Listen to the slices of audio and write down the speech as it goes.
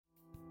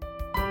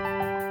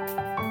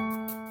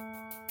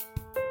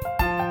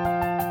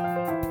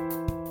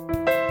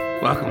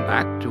Welcome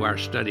back to our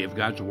study of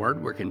God's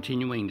Word. We're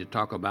continuing to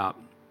talk about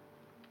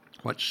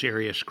what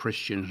serious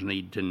Christians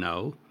need to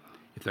know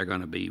if they're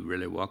going to be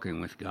really walking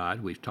with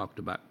God. We've talked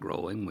about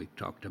growing. We've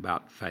talked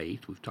about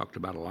faith. We've talked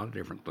about a lot of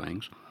different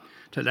things.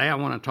 Today I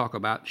want to talk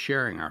about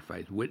sharing our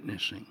faith,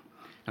 witnessing.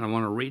 And I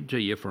want to read to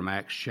you from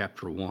Acts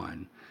chapter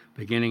 1,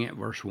 beginning at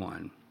verse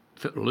 1.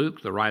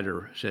 Luke, the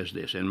writer, says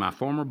this, "In my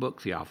former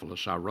book,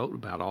 Theophilus, I wrote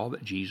about all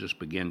that Jesus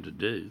began to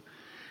do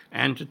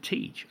and to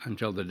teach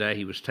until the day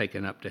he was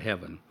taken up to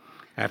heaven,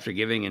 after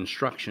giving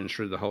instructions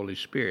through the Holy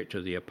Spirit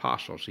to the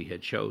apostles he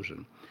had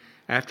chosen.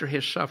 After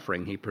his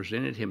suffering, he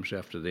presented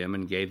himself to them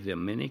and gave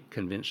them many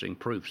convincing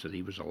proofs that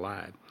he was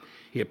alive.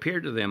 He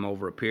appeared to them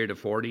over a period of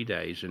 40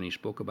 days, and he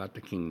spoke about the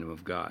kingdom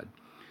of God.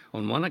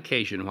 On one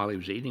occasion, while he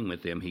was eating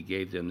with them, he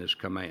gave them this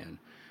command: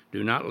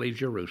 'Do not leave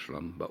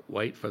Jerusalem, but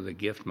wait for the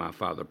gift my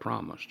Father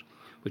promised,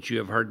 which you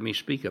have heard me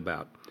speak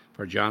about.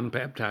 For John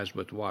baptized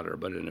with water,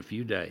 but in a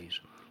few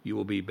days you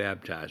will be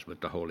baptized with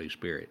the Holy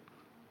Spirit.'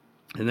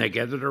 And they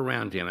gathered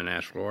around him and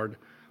asked, 'Lord,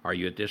 are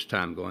you at this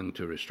time going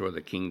to restore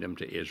the kingdom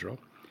to Israel?'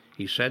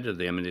 He said to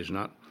them, 'It is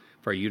not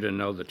for you to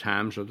know the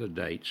times or the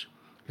dates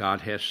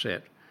God has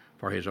set,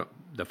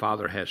 the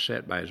Father has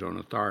set by his own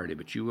authority,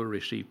 but you will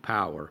receive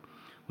power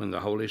when the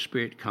Holy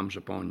Spirit comes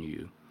upon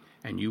you,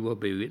 and you will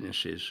be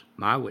witnesses,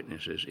 my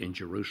witnesses, in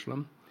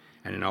Jerusalem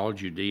and in all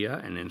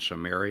Judea and in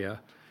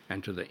Samaria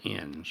and to the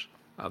ends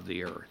of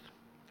the earth.'"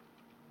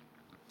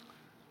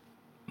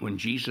 When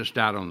Jesus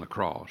died on the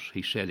cross,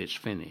 he said it's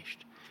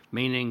finished,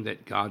 meaning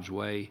that God's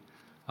way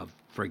of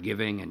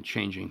forgiving and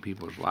changing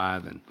people's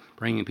lives and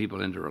bringing people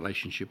into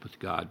relationship with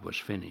God was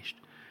finished.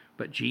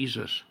 But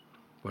Jesus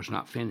was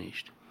not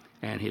finished,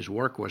 and his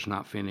work was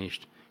not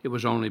finished. It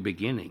was only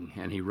beginning,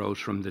 and he rose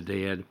from the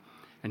dead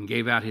and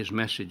gave out his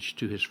message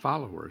to his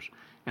followers.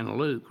 And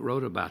Luke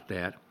wrote about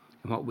that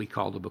in what we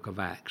call the book of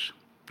Acts.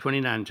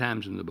 29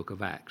 times in the book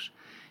of Acts,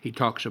 he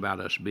talks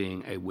about us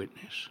being a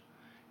witness.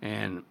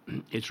 And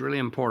it's really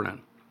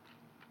important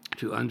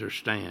to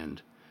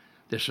understand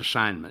this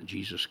assignment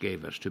Jesus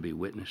gave us to be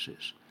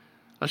witnesses.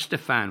 Let's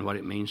define what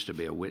it means to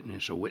be a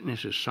witness. A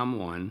witness is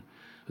someone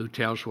who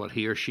tells what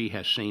he or she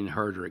has seen,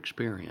 heard, or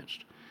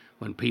experienced.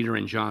 When Peter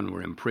and John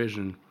were in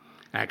prison,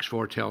 Acts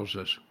 4 tells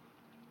us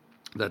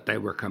that they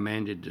were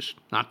commanded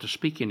not to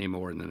speak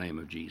anymore in the name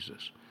of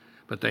Jesus.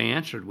 But they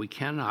answered, "We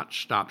cannot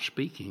stop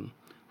speaking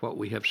what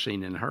we have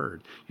seen and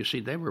heard." You see,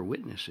 they were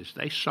witnesses.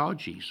 They saw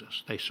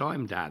Jesus. They saw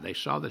him die. They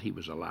saw that he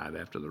was alive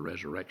after the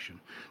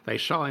resurrection. They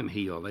saw him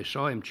heal. They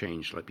saw him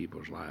change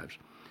people's lives.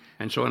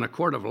 And so in a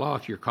court of law,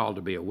 if you're called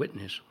to be a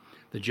witness,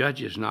 the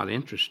judge is not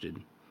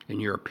interested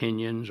in your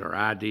opinions or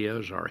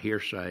ideas or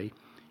hearsay.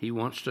 He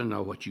wants to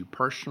know what you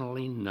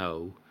personally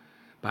know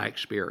by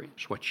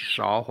experience, what you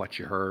saw, what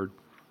you heard,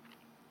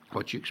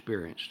 what you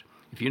experienced.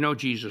 If you know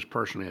Jesus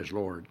personally as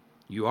Lord,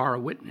 you are a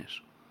witness.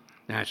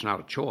 Now, it's not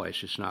a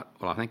choice. It's not,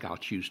 well, I think I'll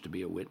choose to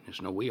be a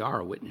witness. No, we are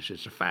a witness.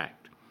 It's a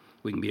fact.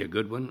 We can be a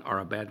good one or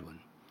a bad one.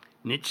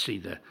 Nietzsche,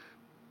 the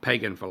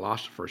pagan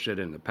philosopher, said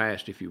in the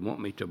past, "If you want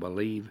me to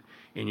believe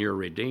in your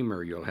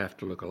Redeemer, you'll have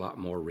to look a lot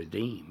more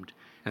redeemed."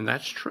 And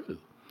that's true,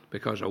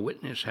 because a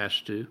witness has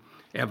to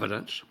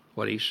evidence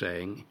what he's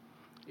saying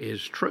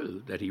is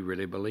true, that he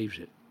really believes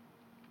it.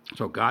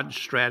 So God's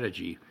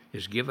strategy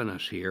is given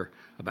us here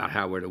about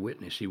how we're to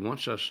witness. He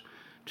wants us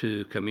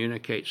to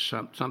communicate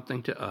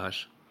something to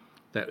us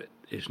that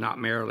is not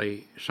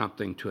merely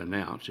something to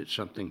announce. It's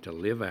something to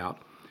live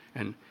out,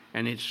 and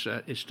it's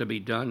to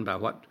be done by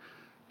what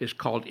is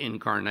called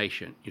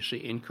incarnation. You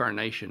see,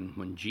 incarnation,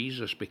 when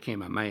Jesus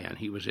became a man,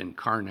 he was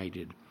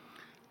incarnated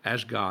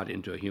as God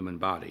into a human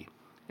body.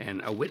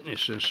 And a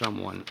witness is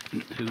someone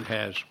who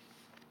has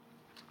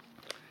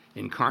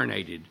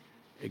incarnated,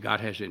 God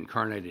has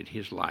incarnated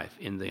his life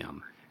in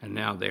them, and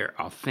now they're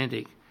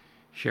authentic,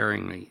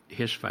 sharing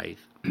his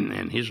faith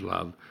and his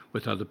love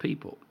with other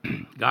people.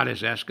 God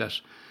has asked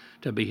us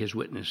to be his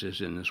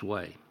witnesses in this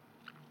way.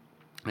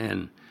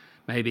 And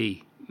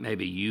maybe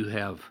you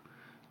have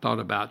thought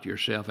about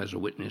yourself as a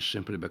witness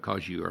simply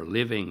because you are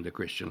living the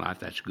Christian life.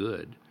 That's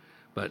good,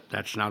 but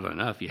that's not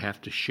enough. You have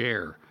to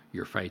share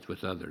your faith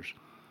with others.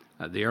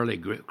 The early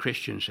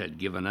Christians had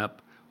given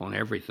up on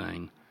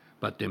everything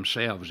but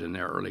themselves in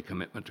their early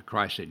commitment to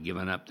Christ. They'd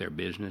given up their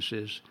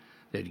businesses.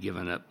 They'd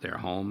given up their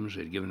homes.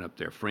 They'd given up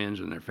their friends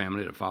and their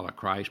family to follow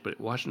Christ. But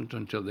it wasn't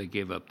until they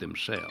gave up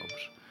themselves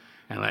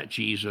and let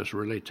Jesus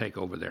really take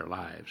over their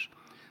lives,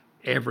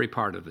 every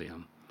part of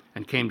them,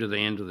 and came to the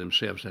end of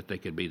themselves, that they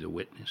could be the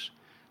witness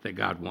that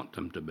God wants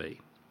them to be.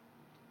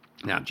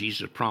 Now,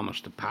 Jesus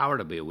promised the power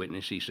to be a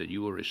witness. He said,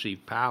 "You will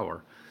receive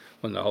power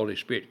when the Holy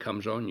Spirit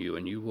comes on you,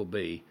 and you will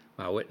be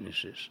my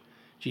witnesses."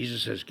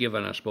 Jesus has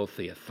given us both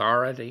the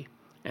authority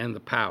and the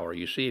power.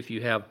 You see, if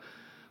you have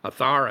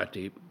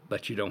authority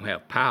but you don't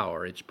have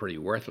power, it's pretty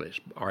worthless.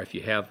 Or if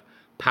you have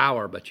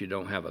power but you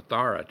don't have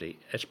authority,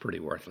 it's pretty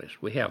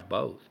worthless. We have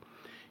both.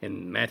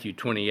 In Matthew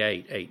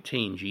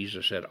 28:18,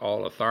 Jesus said,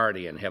 "All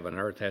authority in heaven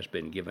and earth has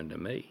been given to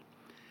me.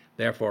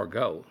 Therefore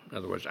go." In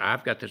other words,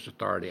 I've got this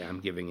authority, I'm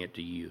giving it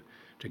to you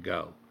to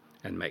go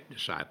and make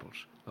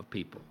disciples of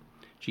people.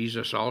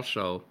 Jesus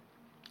also,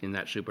 in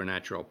that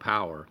supernatural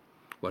power,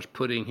 was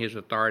putting his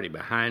authority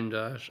behind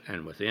us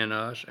and within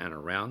us and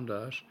around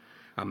us.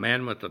 A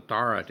man with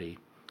authority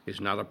is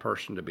not a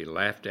person to be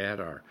laughed at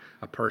or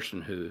a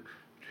person who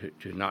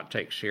to not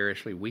take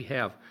seriously. We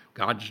have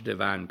God's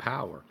divine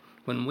power.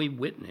 When we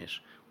witness,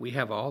 we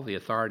have all the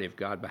authority of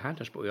God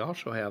behind us, but we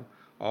also have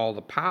all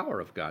the power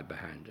of God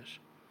behind us,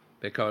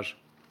 because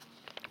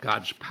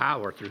God's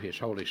power through his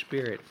Holy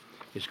Spirit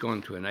is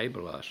going to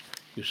enable us.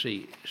 You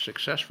see,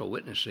 successful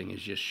witnessing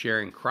is just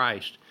sharing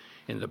Christ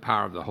in the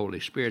power of the Holy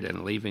Spirit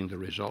and leaving the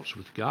results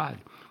with God.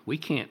 We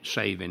can't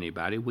save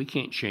anybody. We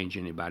can't change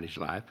anybody's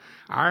life.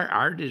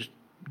 Our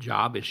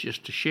job is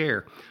just to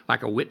share,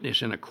 like a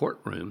witness in a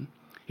courtroom.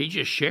 He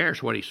just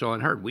shares what he saw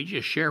and heard. We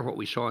just share what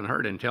we saw and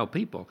heard and tell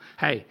people,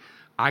 hey,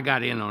 I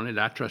got in on it.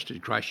 I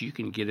trusted Christ. You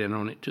can get in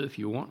on it too if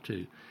you want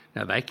to.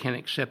 Now, they can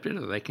accept it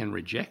or they can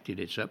reject it.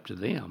 It's up to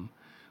them.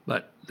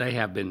 But they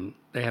have been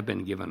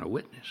given a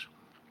witness.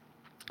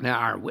 Now,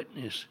 our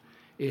witness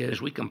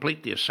is we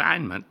complete the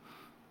assignment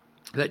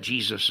that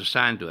Jesus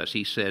assigned to us.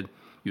 He said,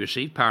 you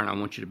receive power, and I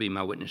want you to be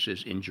my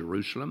witnesses in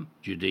Jerusalem,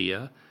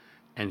 Judea,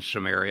 and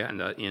Samaria, and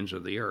the ends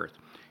of the earth.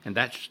 And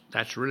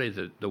that's really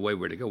the way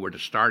we're to go. We're to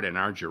start in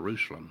our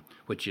Jerusalem,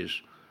 which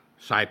is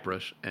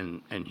Cyprus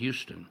and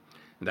Houston.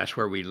 And that's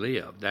where we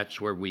live. That's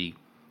where we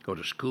go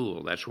to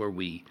school. That's where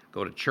we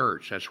go to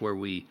church. That's where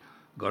we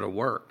go to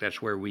work.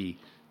 That's where we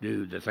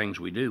do the things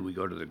we do. We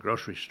go to the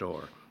grocery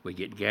store. We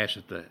get gas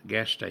at the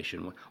gas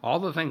station. All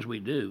the things we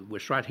do,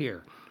 it's right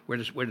here. We're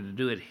to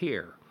do it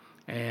here.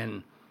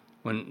 And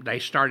when they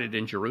started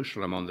in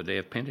Jerusalem on the day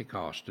of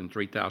Pentecost, and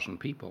 3,000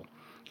 people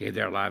gave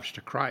their lives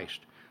to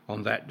Christ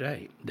on that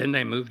day. Then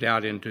they moved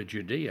out into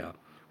Judea,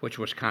 which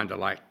was kind of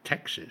like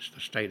Texas,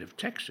 the state of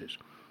Texas.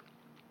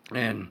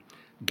 And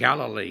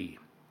Galilee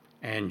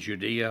and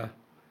Judea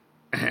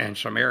and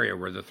Samaria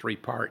were the three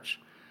parts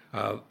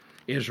of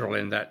Israel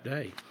in that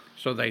day.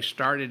 So they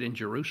started in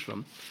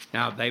Jerusalem.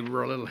 Now, they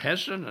were a little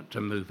hesitant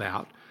to move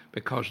out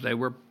because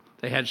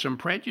they had some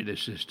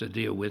prejudices to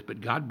deal with,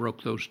 but God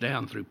broke those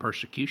down through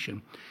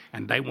persecution,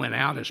 and they went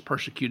out as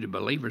persecuted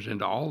believers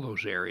into all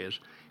those areas.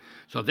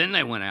 So then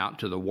they went out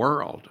to the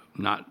world.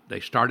 They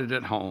started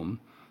at home,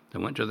 they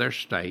went to their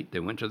state, they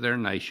went to their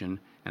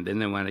nation, and then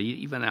they went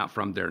even out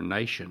from their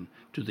nation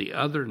to the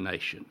other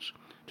nations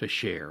to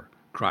share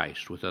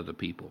Christ with other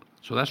people.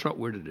 So that's what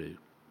we're to do.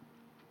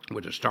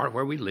 We're to start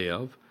where we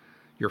live,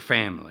 your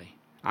family.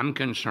 I'm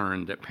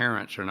concerned that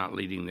parents are not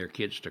leading their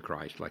kids to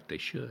Christ like they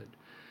should.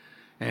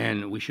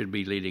 And we should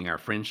be leading our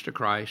friends to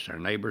Christ, our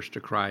neighbors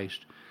to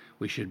Christ.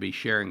 We should be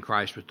sharing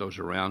Christ with those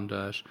around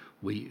us.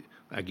 We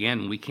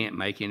can't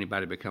make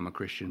anybody become a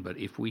Christian, but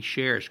if we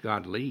share as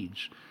God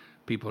leads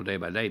people day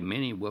by day,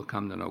 many will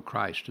come to know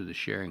Christ through the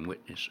sharing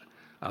witness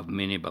of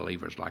many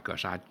believers like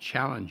us. I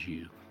challenge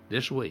you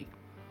this week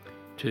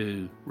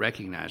to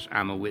recognize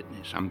I'm a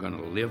witness. I'm going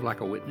to live like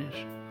a witness,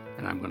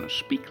 and I'm going to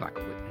speak like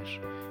a witness,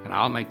 and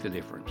I'll make the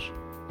difference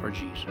for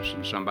Jesus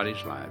in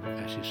somebody's life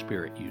as his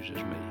Spirit uses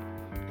me.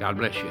 God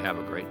bless you. Have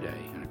a great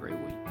day.